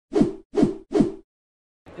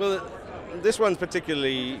Well, this one's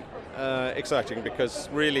particularly exciting because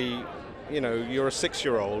really, you're a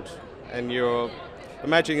 6-year-old and you're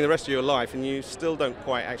imagining the rest of your life and you still don't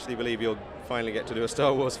quite actually believe you'll finally get to do a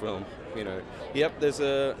Star Wars film. Yep, there's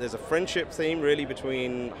a friendship theme really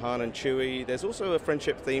between Han and Chewie. There's also a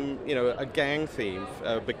friendship theme, a gang theme,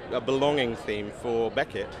 a belonging theme for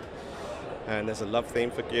Beckett. And there's a love theme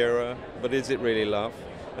for Gira, but is it really love?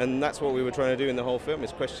 And that's what we were trying to do in the whole film,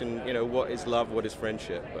 is question, what is love, what is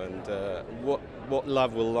friendship, and what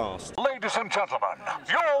love will last. Ladies and gentlemen,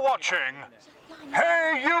 you're watching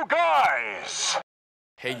Hey You Guys!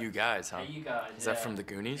 Hey You Guys, huh? Hey You Guys. Is that from the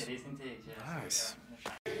Goonies? It is indeed, yes. Nice.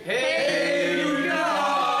 Hey